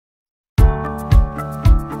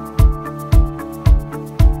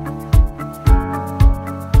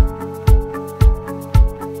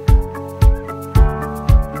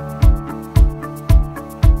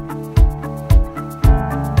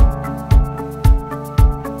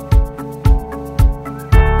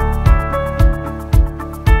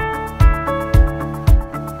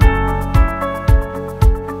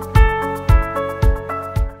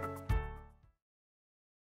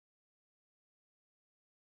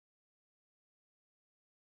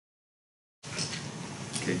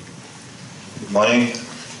Morning.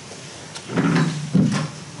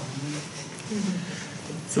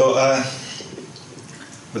 So,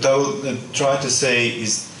 what I will try to say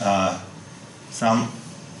is some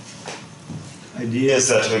ideas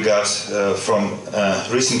that we got from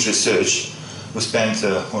recent research. We spent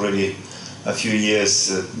already a few years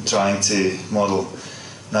trying to model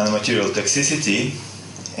nanomaterial toxicity,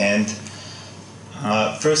 and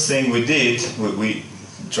first thing we did, we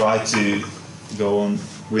tried to go on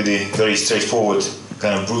with a very straightforward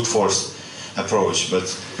kind of brute force approach, but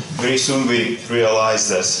very soon we realized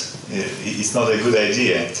that it's not a good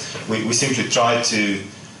idea. We simply tried to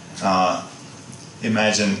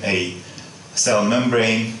imagine a cell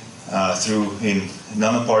membrane through in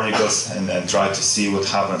nanoparticles and try to see what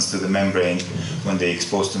happens to the membrane when they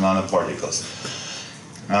expose to nanoparticles.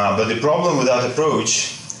 But the problem with that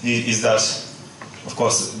approach is that, of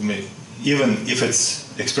course, even if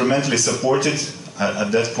it's experimentally supported,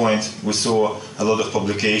 at that point we saw a lot of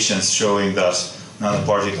publications showing that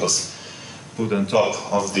nanoparticles put on top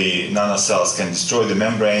of the nanocells can destroy the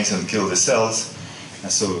membranes and kill the cells.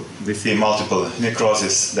 And so we see multiple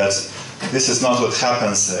necrosis that this is not what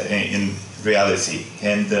happens in reality.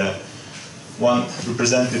 And one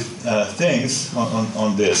representative things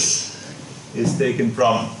on this is taken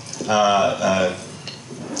from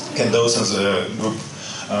Ken Dawson's group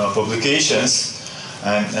publications,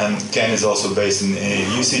 and Ken is also based in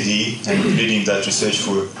UCD and leading that research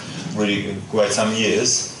for really quite some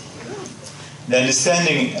years. The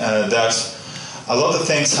understanding that a lot of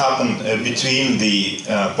things happen between the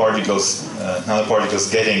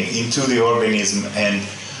nanoparticles getting into the organism and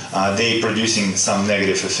they producing some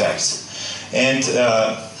negative effects. And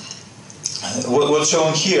what's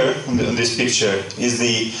shown here in this picture is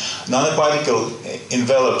the nanoparticle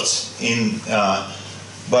enveloped in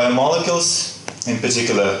biomolecules, in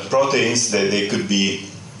particular proteins. That they could be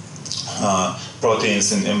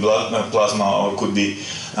proteins in blood plasma, or could be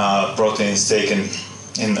proteins taken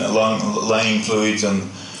in lung fluids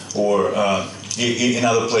or in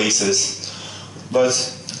other places. But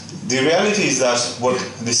the reality is that what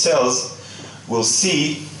the cells will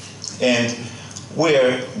see and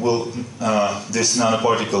where will these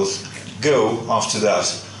nanoparticles go after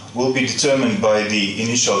that will be determined by the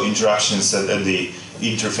initial interactions at the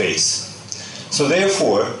interface. So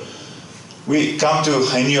therefore, we come to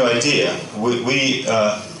a new idea. We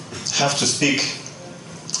have to speak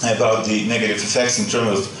about the negative effects in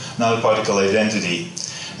terms of nanoparticle identity.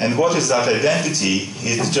 And what is that identity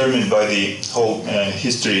is determined by the whole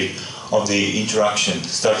history of the interaction,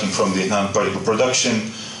 starting from the nanoparticle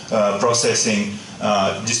production, processing,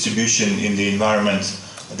 distribution in the environment,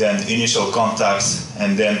 then initial contacts,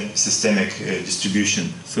 and then systemic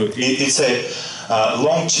distribution. So it's a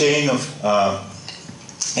long chain of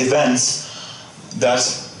events that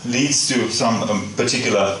leads to some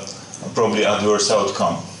particular, probably adverse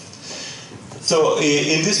outcome. So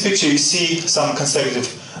in this picture you see some consecutive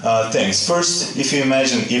things. First, if you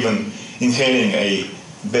imagine even inhaling a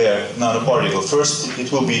bare nanoparticle, first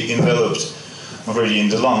it will be enveloped already in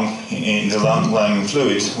the lung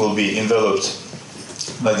fluid will be enveloped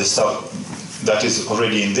by the stuff that is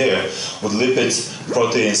already in there, with lipids,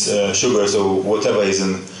 proteins, sugars, or whatever is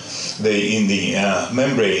in the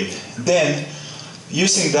membrane. Then,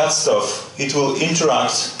 using that stuff, it will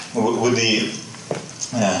interact with the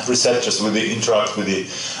receptors, interact with the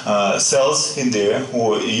cells in there,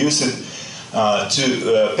 or use it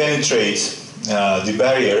to penetrate the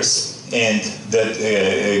barriers and that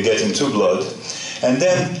get into blood. And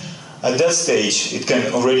then, at that stage, it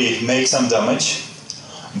can already make some damage,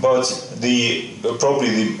 but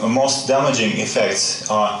probably the most damaging effects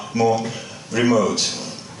are more remote,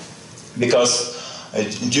 because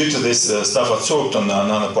due to this stuff absorbed on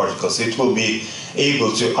nanoparticles, it will be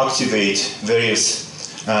able to activate various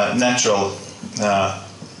natural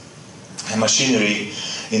machinery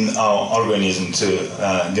in our organism to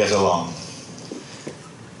get along.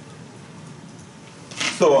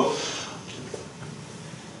 So,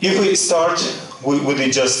 if we start with the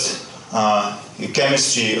just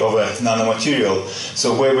chemistry of a nanomaterial,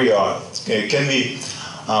 so where we are, can we,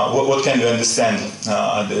 what can we understand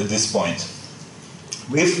at this point?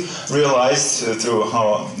 We've realized through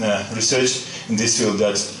our research in this field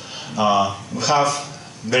that we have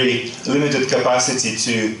very limited capacity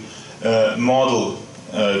to model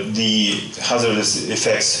the hazardous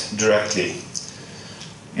effects directly.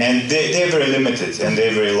 And they're very limited and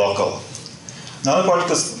they're very local.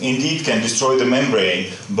 Nanoparticles indeed can destroy the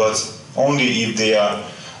membrane, but only if they are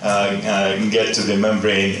get to the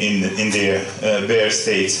membrane in their bare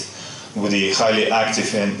state with a highly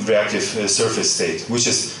active and reactive surface state, which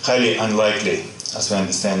is highly unlikely, as we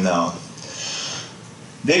understand now.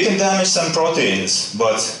 They can damage some proteins,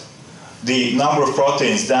 but the number of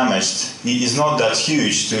proteins damaged is not that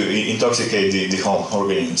huge to intoxicate the whole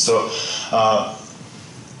organism. So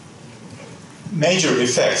major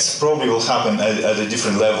effects probably will happen at a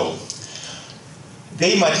different level.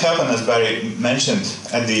 They might happen, as Barry mentioned,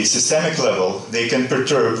 at the systemic level. They can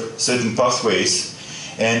perturb certain pathways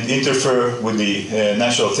and interfere with the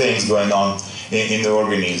natural things going on in the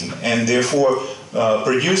organism, and therefore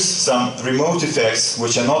produce some remote effects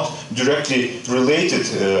which are not directly related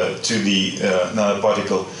to the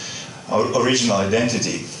nanoparticle original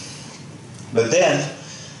identity. But then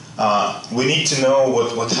we need to know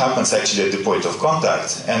what happens actually at the point of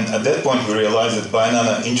contact, and at that point we realize that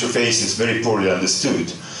bi-nano interface is very poorly understood.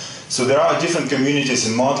 So there are different communities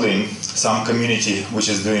in modeling. Some community which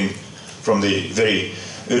is doing from the very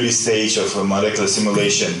early stage of molecular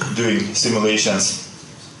simulation, doing simulations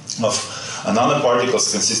of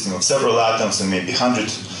nanoparticles consisting of several atoms and maybe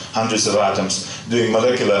hundreds of atoms, doing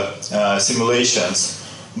molecular simulations.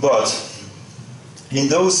 But in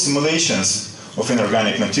those simulations of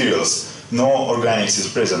inorganic materials, no organics is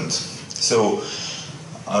present. So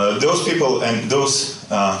those people and those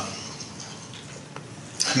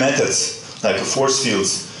methods, like force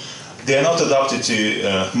fields, they are not adapted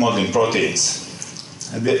to modeling proteins.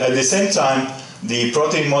 At the same time, the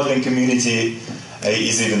protein modeling community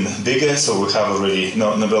is even bigger, so we have already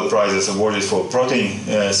Nobel Prizes awarded for protein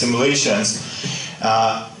simulations,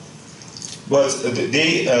 but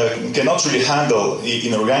they cannot really handle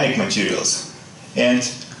inorganic materials. And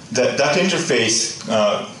that interface,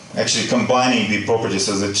 actually combining the properties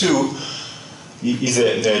of the two, is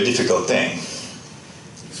a difficult thing.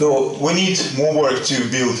 So we need more work to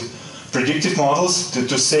build predictive models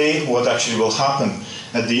to say what actually will happen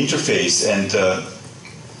at the interface and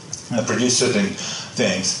produce certain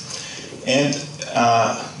things. And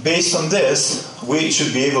based on this, we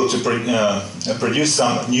should be able to produce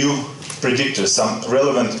some new predictors, some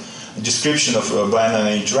relevant description of a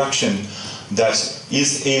bi-nano interaction that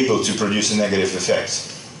is able to produce a negative effect.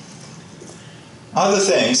 Other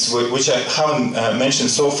things which I haven't mentioned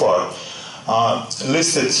so far are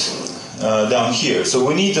listed down here. So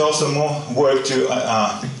we need also more work to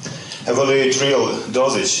evaluate real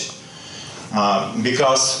dosage.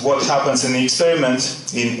 Because what happens in the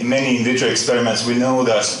experiment, in many in vitro experiments, we know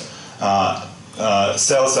that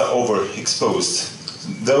cells are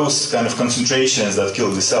overexposed. Those kind of concentrations that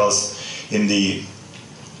kill the cells in the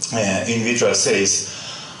in vitro assays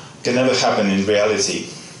can never happen in reality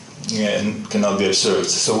and cannot be observed.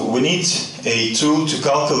 So we need a tool to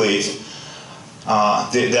calculate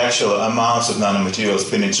the actual amounts of nanomaterials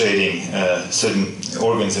penetrating certain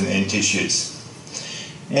organs and tissues.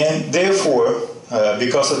 And therefore,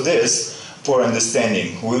 because of this poor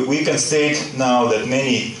understanding, we can state now that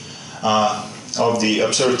many of the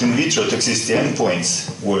observed in vitro toxicity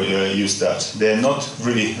endpoints were used that. They are not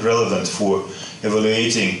really relevant for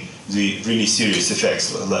evaluating the really serious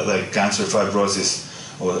effects, like cancer, fibrosis,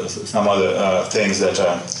 or some other things that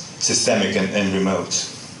are systemic and remote.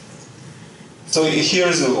 So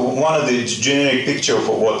here's one of the generic picture of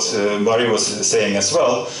what Barry was saying as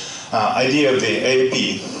well. Idea of the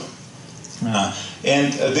AAP.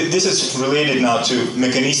 And this is related now to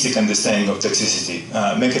mechanistic understanding of toxicity,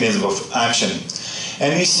 mechanism of action.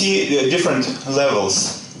 And we see different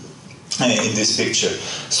levels in this picture.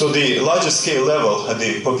 So the larger scale level, at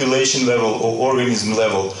the population level or organism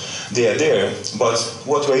level, they are there. But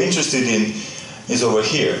what we're interested in is over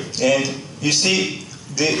here. And you see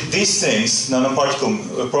these things,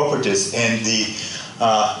 nanoparticle properties, and the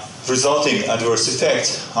resulting adverse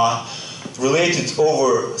effects are related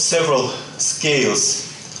over several scales,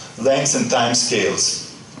 lengths and time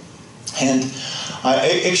scales. And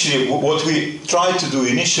actually what we tried to do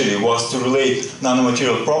initially was to relate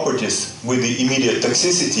nanomaterial properties with the immediate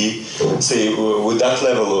toxicity, say with that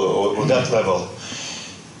level or that level.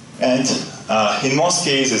 And in most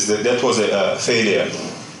cases that was a failure.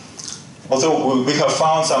 Although we have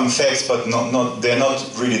found some effects, but they're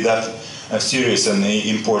not really that serious and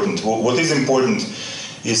important. What is important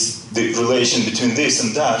is the relation between this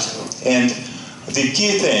and that. And the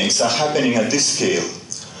key things are happening at this scale,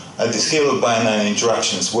 at the scale of bi-nano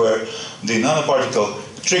interactions, where the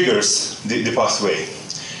nanoparticle triggers the pathway.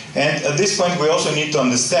 And at this point, we also need to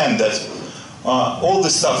understand that all the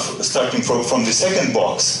stuff starting from the second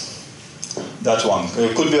box, that one,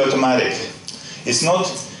 could be automatic. It's not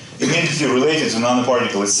immediately related to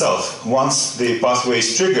nanoparticle itself. Once the pathway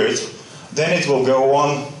is triggered, then it will go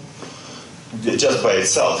on just by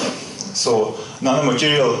itself. So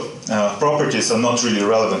nanomaterial properties are not really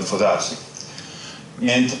relevant for that.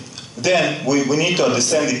 And then we need to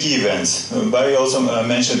understand the key events. Barry also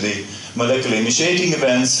mentioned the molecular initiating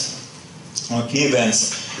events, or key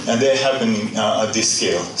events, and they're happening at this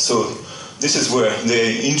scale. So this is where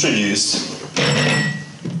they introduced,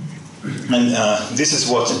 and this is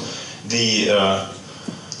what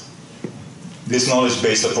this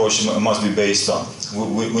knowledge-based approach must be based on.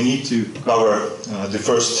 We need to cover the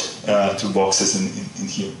first two boxes in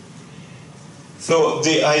here. So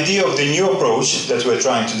the idea of the new approach that we're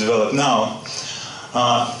trying to develop now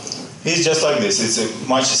is just like this. It's a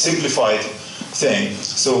much simplified thing.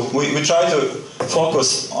 So we try to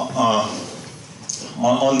focus on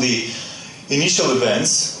the initial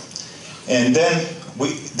events, and then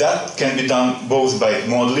that can be done both by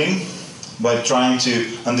modeling, by trying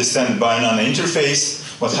to understand the bio-nano interface,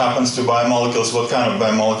 what happens to biomolecules, what kind of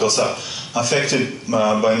biomolecules are affected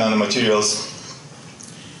by nanomaterials,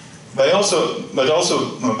 but also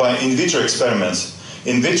by in vitro experiments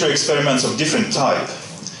of different type.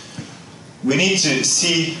 We need to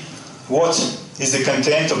see what is the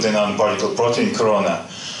content of the nanoparticle protein corona,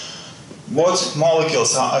 what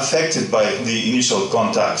molecules are affected by the initial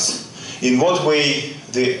contacts, in what way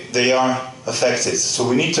they are affected. So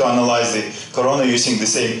we need to analyze the corona using the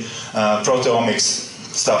same proteomics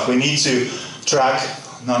stuff. We need to track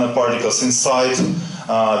nanoparticles inside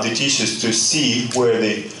the tissues to see where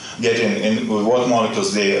they get in and with what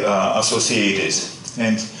molecules they are associated.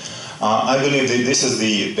 And I believe that this is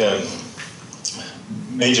the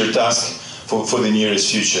major task for the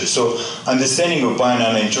nearest future. So understanding of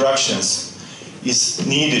bio-nano interactions is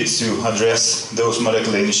needed to address those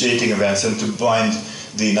molecular initiating events and to bind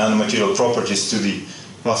the nanomaterial properties to the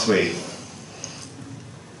pathway.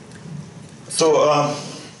 So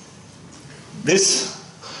this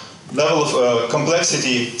level of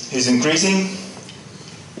complexity is increasing,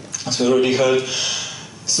 as we already heard.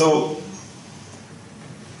 So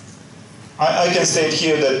I can state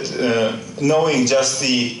here that knowing just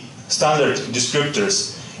the standard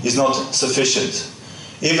descriptors is not sufficient.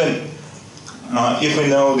 Even if we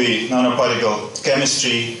know the nanoparticle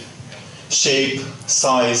chemistry, shape,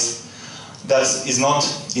 size, that is not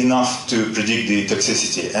enough to predict the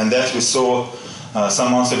toxicity. And that we saw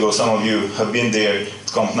some months ago. Some of you have been there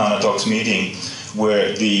at Comp Nanotox meeting,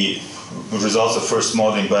 where the results of first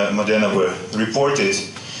modeling by Modena were reported.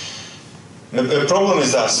 The problem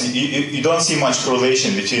is that you don't see much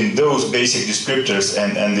correlation between those basic descriptors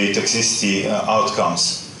and the toxicity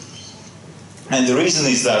outcomes. And the reason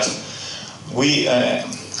is that we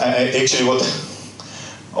actually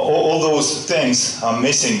all those things are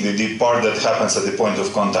missing the part that happens at the point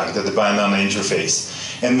of contact, at the bio-nano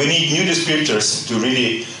interface. And we need new descriptors to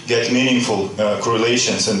really get meaningful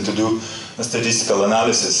correlations and to do a statistical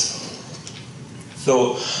analysis.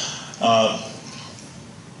 So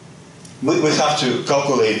we have to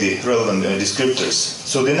calculate the relevant descriptors.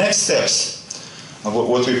 So the next steps,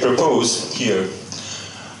 what we propose here,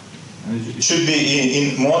 should be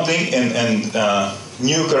in modeling and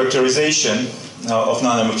new characterization of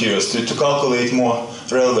nanomaterials to calculate more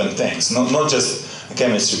relevant things, not just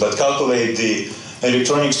chemistry, but calculate the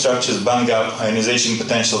electronic structures, band gap, ionization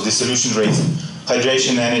potential, dissolution rate,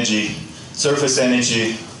 hydration energy, surface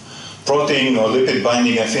energy, protein or lipid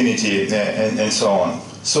binding affinity, and so on.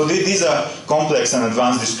 So these are complex and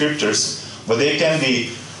advanced descriptors, but they can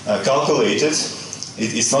be calculated.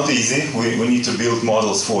 It's not easy. We need to build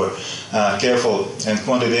models for careful and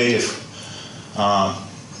quantitative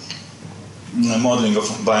modeling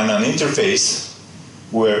of bio-nano interface,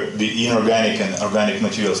 where the inorganic and organic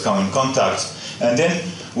materials come in contact. And then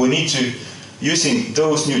we need to, using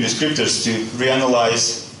those new descriptors, to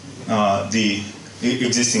reanalyze the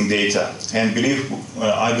existing data. And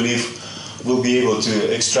I believe we'll be able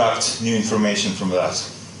to extract new information from that.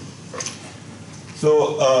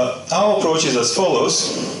 So our approach is as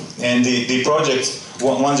follows, and the project,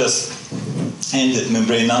 one just ended,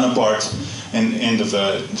 Membrane Nanopart, in end of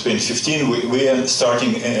 2015. We are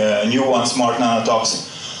starting a new one, Smart Nanotox,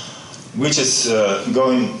 which is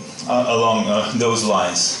going along those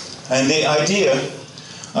lines. And the idea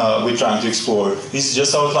we're trying to explore is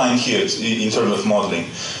just outlined here in terms of modeling.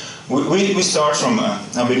 We start from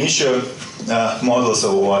ab initio models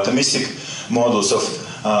or atomistic models of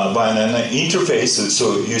bio-nano interfaces.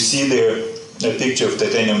 So you see there a picture of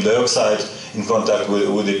titanium dioxide in contact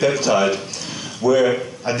with the peptide, where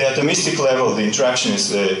at the atomistic level the interaction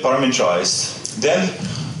is parametrized. Then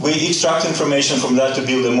we extract information from that to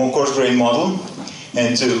build a more coarse-grained model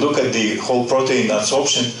and to look at the whole protein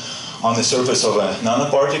adsorption on the surface of a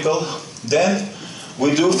nanoparticle. Then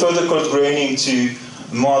we do further coarse graining to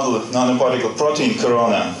model nanoparticle protein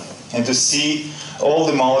corona and to see all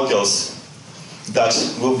the molecules that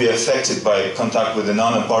will be affected by contact with the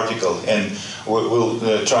nanoparticle, and we'll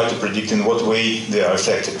try to predict in what way they are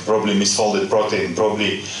affected. Probably misfolded protein,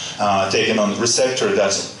 probably taken on receptor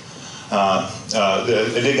that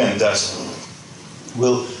the ligand that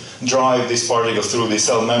will drive this particle through the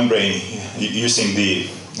cell membrane using the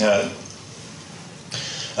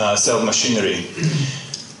cell machinery.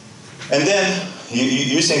 And then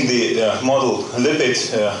using the model lipid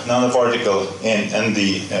nanoparticle and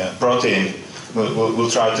the protein, we'll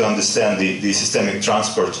try to understand the systemic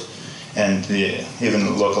transport and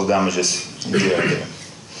even local damages in the area.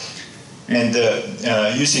 And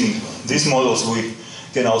using these models, we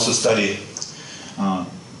can also study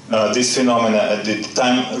this phenomena at the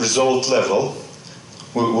time result level.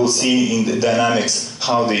 We'll see in the dynamics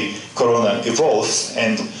how the corona evolves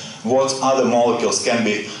and what other molecules can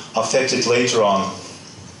be affected later on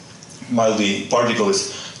while the particle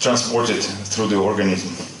is transported through the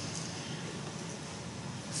organism.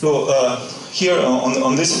 So here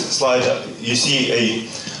on this slide you see a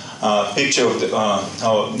picture of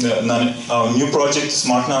our new project,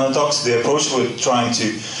 Smart Nanotox. The approach we're trying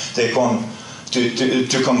to take on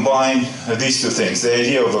to combine these two things, the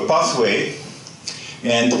idea of a pathway,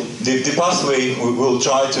 and the pathway we will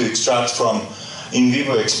try to extract from in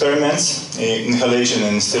vivo experiments, inhalation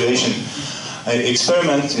and instillation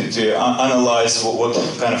experiment to analyze what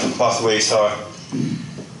kind of pathways are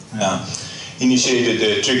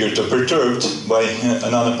initiated, triggered, or perturbed by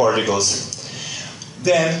nanoparticles.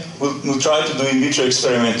 Then we'll try to do in vitro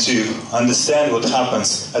experiment to understand what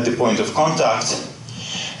happens at the point of contact.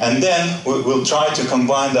 And then we'll try to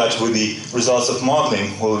combine that with the results of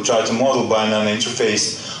modeling. We'll try to model by nano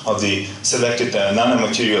interface of the selected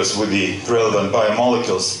nanomaterials with the relevant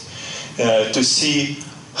biomolecules to see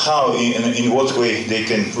how, in what way they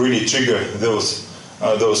can really trigger those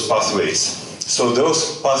pathways. So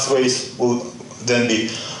those pathways will then be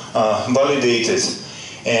validated,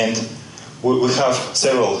 and we have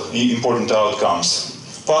several important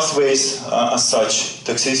outcomes. Pathways as such,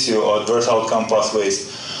 toxicity or adverse outcome pathways,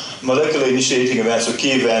 molecular initiating events or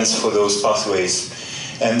key events for those pathways,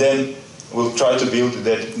 and then we'll try to build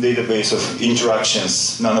that database of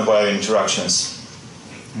interactions, nanobio interactions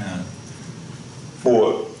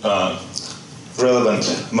for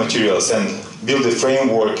relevant materials, and build a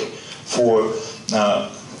framework for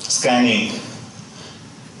scanning,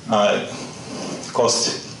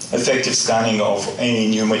 cost-effective scanning of any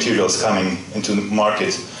new materials coming into the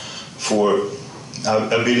market for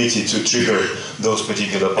ability to trigger those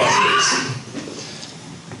particular pathways.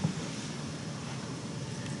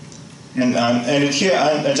 And here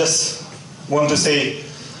I just want to say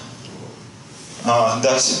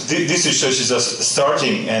that this research is just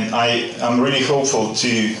starting, and I am really hopeful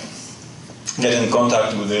to get in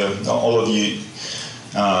contact with all of you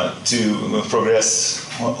to progress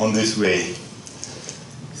on this way.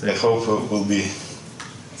 So I hope it will be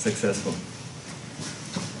successful.